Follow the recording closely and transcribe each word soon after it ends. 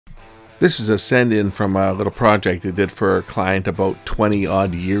This is a send-in from a little project I did for a client about 20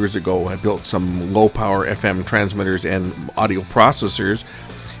 odd years ago. I built some low-power FM transmitters and audio processors,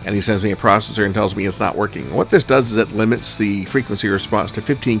 and he sends me a processor and tells me it's not working. What this does is it limits the frequency response to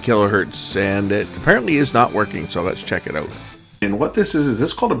 15 kilohertz, and it apparently is not working, so let's check it out. And what this is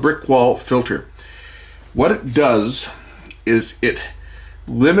this called a brick wall filter. What it does is it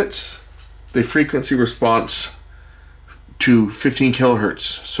limits the frequency response to 15 kilohertz.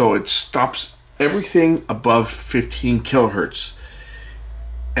 So it stops everything above 15 kilohertz.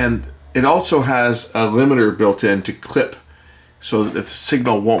 And it also has a limiter built in to clip so that the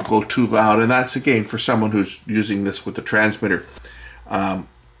signal won't go too loud. And that's, again, for someone who's using this with the transmitter. Some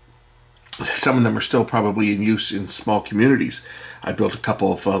of them are still probably in use in small communities. I built a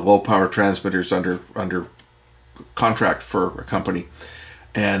couple of low power transmitters under contract for a company,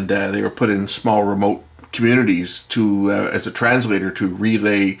 and they were put in small remote communities to as a translator to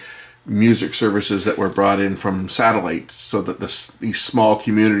relay music services that were brought in from satellite, so that these small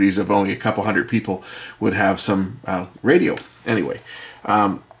communities of only a couple hundred people would have some radio. Anyway,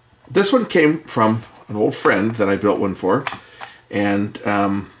 this one came from an old friend that I built one for, and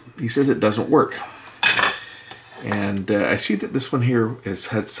he says it doesn't work. And I see that this one here has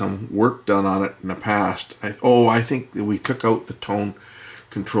had some work done on it in the past. I think that we took out the tone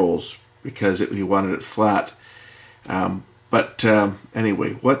controls because we wanted it flat.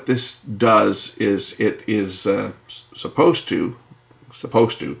 Anyway, what this does is it is supposed to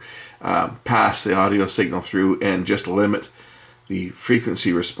pass the audio signal through and just limit the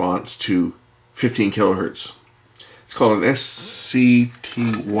frequency response to 15 kilohertz. It's called an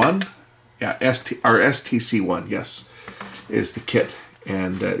SCT1. Yeah, STC1, yes, is the kit.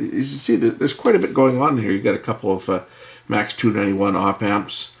 And as you see, there's quite a bit going on here. You've got a couple of Max 291 op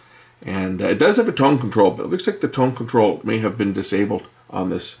amps. And it does have a tone control, but it looks like the tone control may have been disabled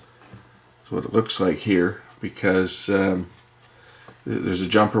on this. That's what it looks like here, because there's a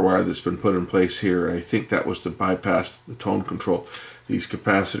jumper wire that's been put in place here. I think that was to bypass the tone control. These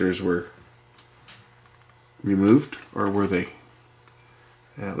capacitors were removed, or were they?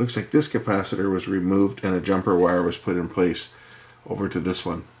 Yeah, it looks like this capacitor was removed and a jumper wire was put in place over to this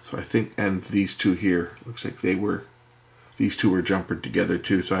one. So I think, and these two here, looks like these two were jumpered together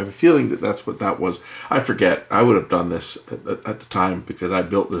too. So I have a feeling that that's what that was. I forget. I would have done this at the time because I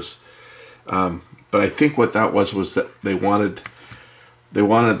built this. But I think what that was that they wanted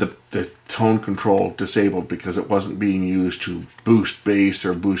the tone control disabled because it wasn't being used to boost bass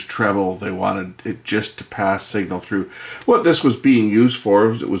or boost treble. They wanted it just to pass signal through. What this was being used for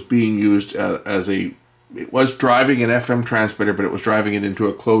was it was being used it was driving an FM transmitter, but it was driving it into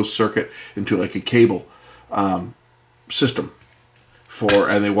a closed circuit, into like a cable system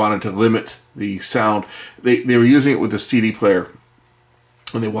and they wanted to limit the sound. They were using it with a CD player,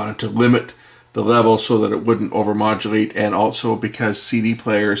 and they wanted to limit the level so that it wouldn't overmodulate, and also because CD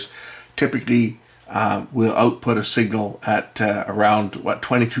players typically will output a signal at around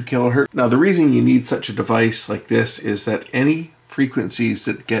 22 kilohertz. Now the reason you need such a device like this is that any frequencies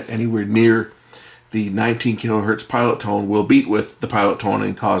that get anywhere near the 19 kilohertz pilot tone will beat with the pilot tone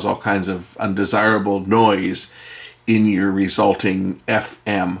and cause all kinds of undesirable noise in your resulting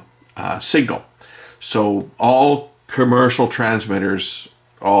FM signal. So all commercial transmitters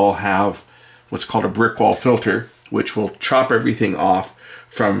all have what's called a brick wall filter, which will chop everything off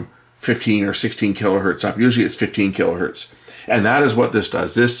from 15 or 16 kilohertz up. Usually it's 15 kilohertz. And that is what this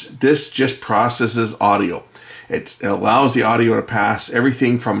does. This just processes audio. It allows the audio to pass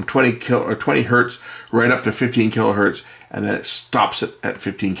everything from 20 hertz right up to 15 kilohertz, and then it stops it at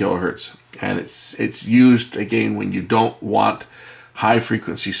 15 kilohertz. And it's used, again, when you don't want high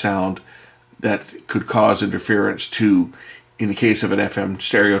frequency sound that could cause interference to, in the case of an FM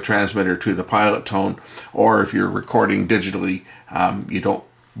stereo transmitter, to the pilot tone, or if you're recording digitally, you don't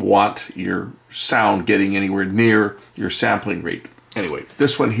want your sound getting anywhere near your sampling rate. Anyway,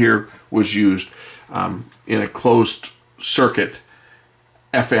 this one here was used in a closed circuit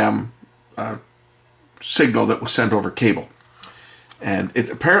FM signal that was sent over cable. And it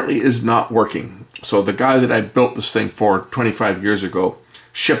apparently is not working. So the guy that I built this thing for 25 years ago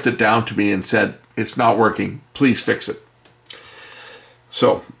shipped it down to me and said, it's not working, please fix it.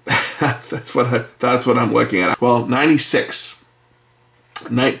 So that's what I'm looking at. Well, copyright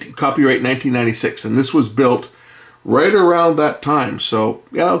 1996, and this was built right around that time. So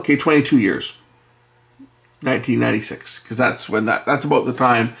yeah, okay, 22 years. 1996, because that's about the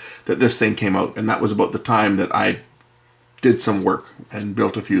time that this thing came out, and that was about the time that I did some work and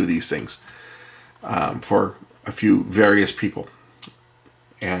built a few of these things for a few various people.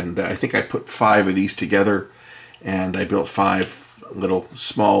 And I think I put 5 of these together, and I built 5 little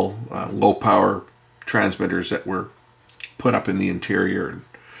small low power transmitters that were put up in the interior and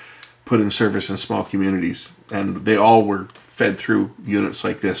put in service in small communities, and they all were fed through units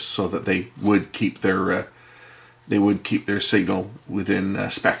like this so that they would keep their signal within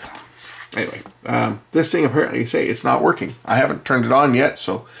spec. Anyway, this thing apparently, say, it's not working. I haven't turned it on yet,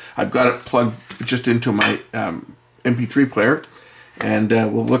 so I've got it plugged just into my MP3 player, and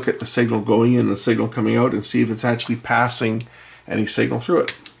we'll look at the signal going in and the signal coming out and see if it's actually passing any signal through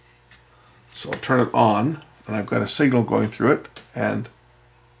it. So I'll turn it on, and I've got a signal going through it, and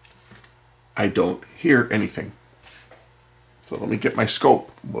I don't hear anything. So let me get my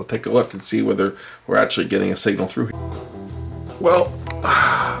scope. We'll take a look and see whether we're actually getting a signal through here. Well,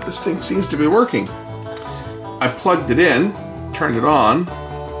 this thing seems to be working. I plugged it in, turned it on,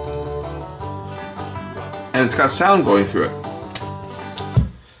 and it's got sound going through it.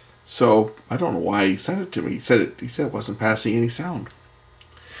 So I don't know why he sent it to me. He said it wasn't passing any sound.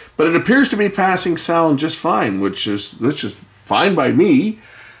 But it appears to be passing sound just fine, which is fine by me.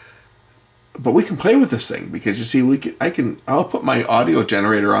 But we can play with this thing because, you see, I'll put my audio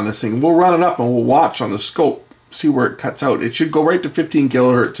generator on this thing. We'll run it up and we'll watch on the scope, see where it cuts out. It should go right to 15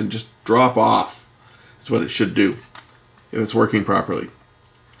 kilohertz and just drop off. Is what it should do if it's working properly.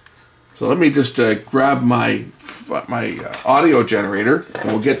 So let me just grab my audio generator,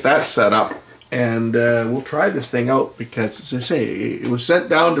 and we'll get that set up, and we'll try this thing out because, as I say, it was sent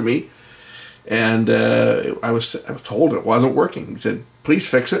down to me, and I was told it wasn't working. He said, please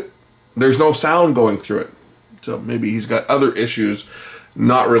fix it. There's no sound going through it. So maybe he's got other issues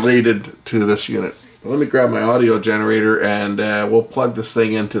not related to this unit. Let me grab my audio generator, and we'll plug this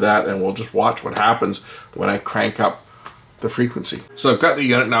thing into that, and we'll just watch what happens when I crank up the frequency. So I've got the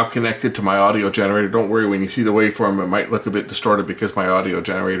unit now connected to my audio generator. Don't worry, when you see the waveform, it might look a bit distorted because my audio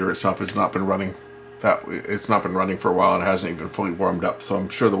generator itself has not been running. It's not been running for a while and hasn't even fully warmed up. So I'm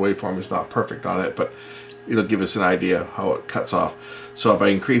sure the waveform is not perfect on it, but it'll give us an idea how it cuts off. So if I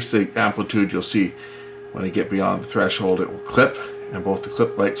increase the amplitude, you'll see when I get beyond the threshold, it will clip, and both the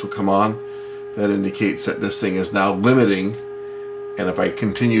clip lights will come on. That indicates that this thing is now limiting, and if I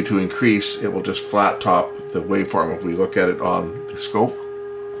continue to increase, it will just flat top the waveform if we look at it on the scope.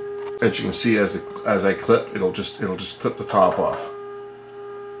 As you can see, as I clip, it'll just clip the top off.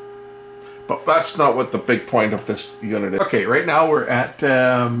 But that's not what the big point of this unit is. Okay, right now we're at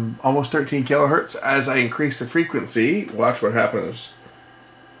almost 13 kilohertz. As I increase the frequency, watch what happens.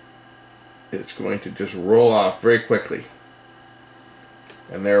 It's going to just roll off very quickly.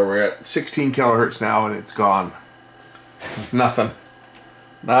 And there we're at 16 kilohertz now, and it's gone. Nothing.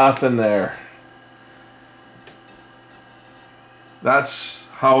 Nothing there. That's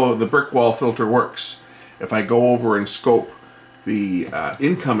how the brick wall filter works. If I go over and scope the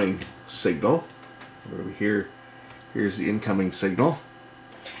incoming signal, over here, here's the incoming signal.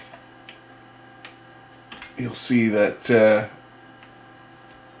 You'll see that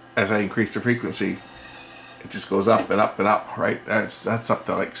as I increase the frequency, it just goes up and up and up, right? That's up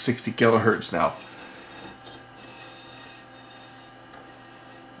to like 60 kilohertz now.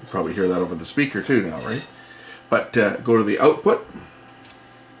 You probably hear that over the speaker too now, right? But go to the output,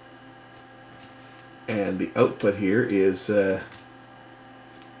 and the output here is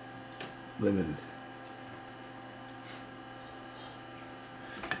limited.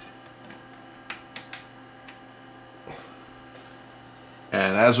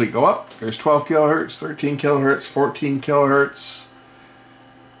 And as we go up, there's 12 kilohertz, 13 kilohertz, 14 kilohertz,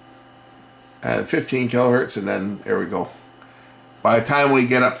 and 15 kilohertz, and then there we go. By the time we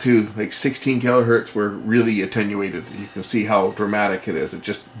get up to like 16 kilohertz, we're really attenuated. You can see how dramatic it is. It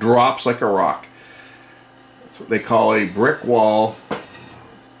just drops like a rock. That's what they call a brick wall.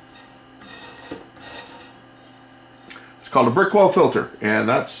 It's called a brick wall filter, and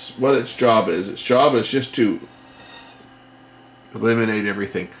that's what its job is. Its job is just to eliminate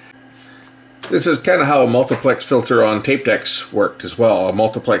everything. This is kind of how a multiplex filter on tape decks worked as well. A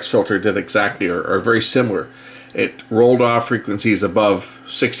multiplex filter did exactly, or very similar. It rolled off frequencies above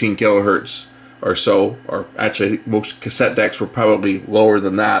 16 kilohertz or so, or actually most cassette decks were probably lower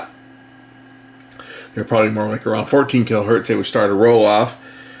than that. They're probably more like around 14 kilohertz. They would start to roll off,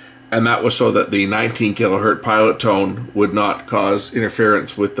 and that was so that the 19 kilohertz pilot tone would not cause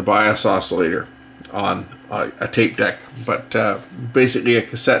interference with the bias oscillator on a tape deck. But basically a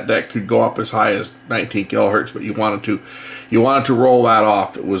cassette deck could go up as high as 19 kilohertz, but you wanted to roll that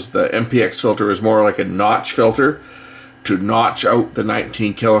off. It was the MPX filter is more like a notch filter to notch out the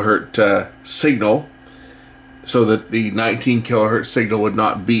 19 kilohertz signal, so that the 19 kilohertz signal would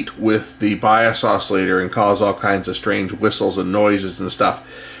not beat with the bias oscillator and cause all kinds of strange whistles and noises and stuff.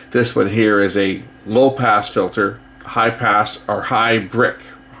 This one here is a low pass filter high pass or high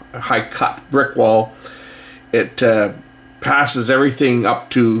cut brick wall, it passes everything up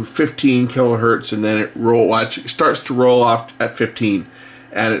to 15 kilohertz, and then it starts to roll off at 15,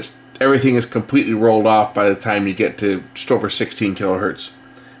 and everything is completely rolled off by the time you get to just over 16 kilohertz.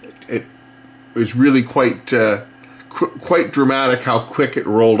 It was really quite dramatic how quick it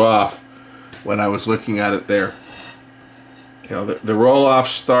rolled off when I was looking at it there. You know, the roll off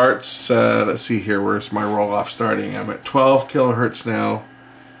starts. Let's see here. Where's my roll off starting? I'm at 12 kilohertz now,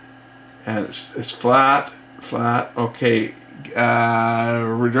 and it's flat. Okay,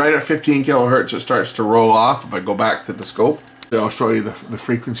 we're right at 15 kilohertz. It starts to roll off. If I go back to the scope, I'll show you the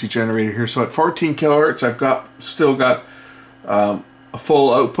frequency generator here. So at 14 kilohertz, I've still got a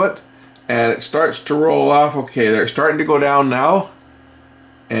full output, and it starts to roll off. Okay, they're starting to go down now,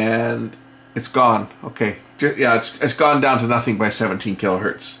 and it's gone. Okay, yeah, it's gone down to nothing by 17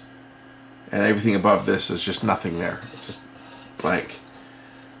 kilohertz, and everything above this is just nothing there. It's just blank.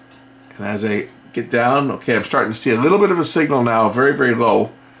 And as I get down, okay, I'm starting to see a little bit of a signal now, very, very low,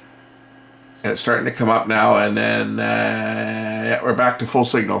 and it's starting to come up now, and then yeah, we're back to full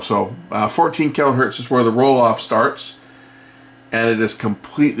signal. So 14 kilohertz is where the roll-off starts, and it is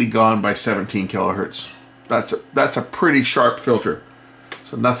completely gone by 17 kilohertz. That's a pretty sharp filter.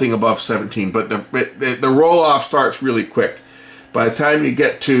 So nothing above 17, but the roll-off starts really quick. By the time you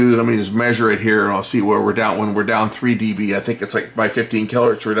get to, let me just measure it here, and I'll see where we're down. When we're down 3 dB, I think it's like by 15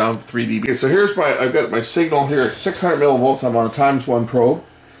 kilohertz, we're down 3 dB. Okay, so here's I've got my signal here at 600 millivolts. I'm on a ×1 probe.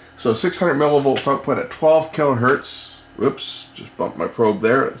 So 600 millivolts output at 12 kilohertz. Whoops, just bumped my probe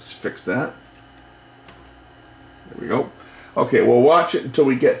there. Let's fix that. There we go. Okay, we'll watch it until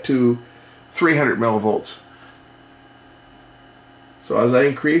we get to 300 millivolts. So as I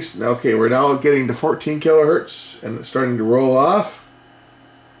increase, okay, we're now getting to 14 kilohertz, and it's starting to roll off.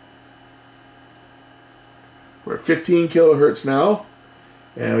 We're at 15 kilohertz now,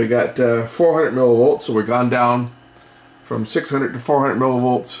 and we got 400 millivolts, so we've gone down from 600 to 400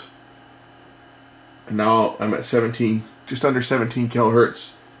 millivolts, and now I'm at 17, just under 17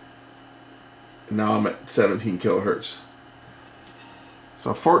 kilohertz, and now I'm at 17 kilohertz.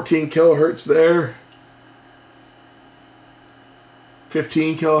 So 14 kilohertz there.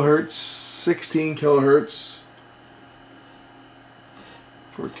 15 kilohertz, 16 kilohertz,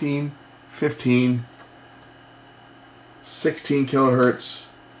 14, 15, 16 kilohertz,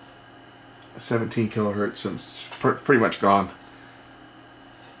 17 kilohertz, and it's pretty much gone.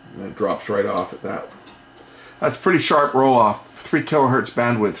 And it drops right off at that. That's pretty sharp roll off. 3 kilohertz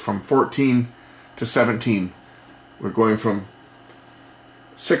bandwidth from 14 to 17. We're going from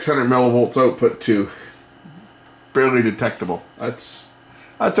 600 millivolts output to barely detectable. That's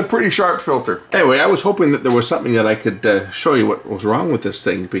a pretty sharp filter. Anyway, I was hoping that there was something that I could show you what was wrong with this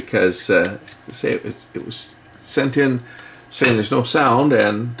thing, because to say it was sent in saying there's no sound,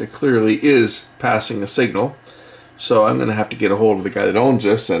 and it clearly is passing a signal. So I'm going to have to get a hold of the guy that owns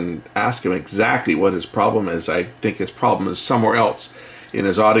this and ask him exactly what his problem is. I think his problem is somewhere else in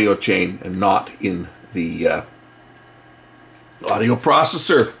his audio chain and not in the audio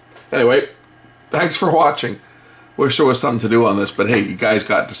processor. Anyway, thanks for watching. Wish there was something to do on this, but hey, you guys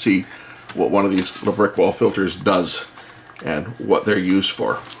got to see what one of these little brick wall filters does and what they're used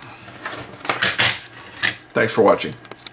for. Thanks for watching.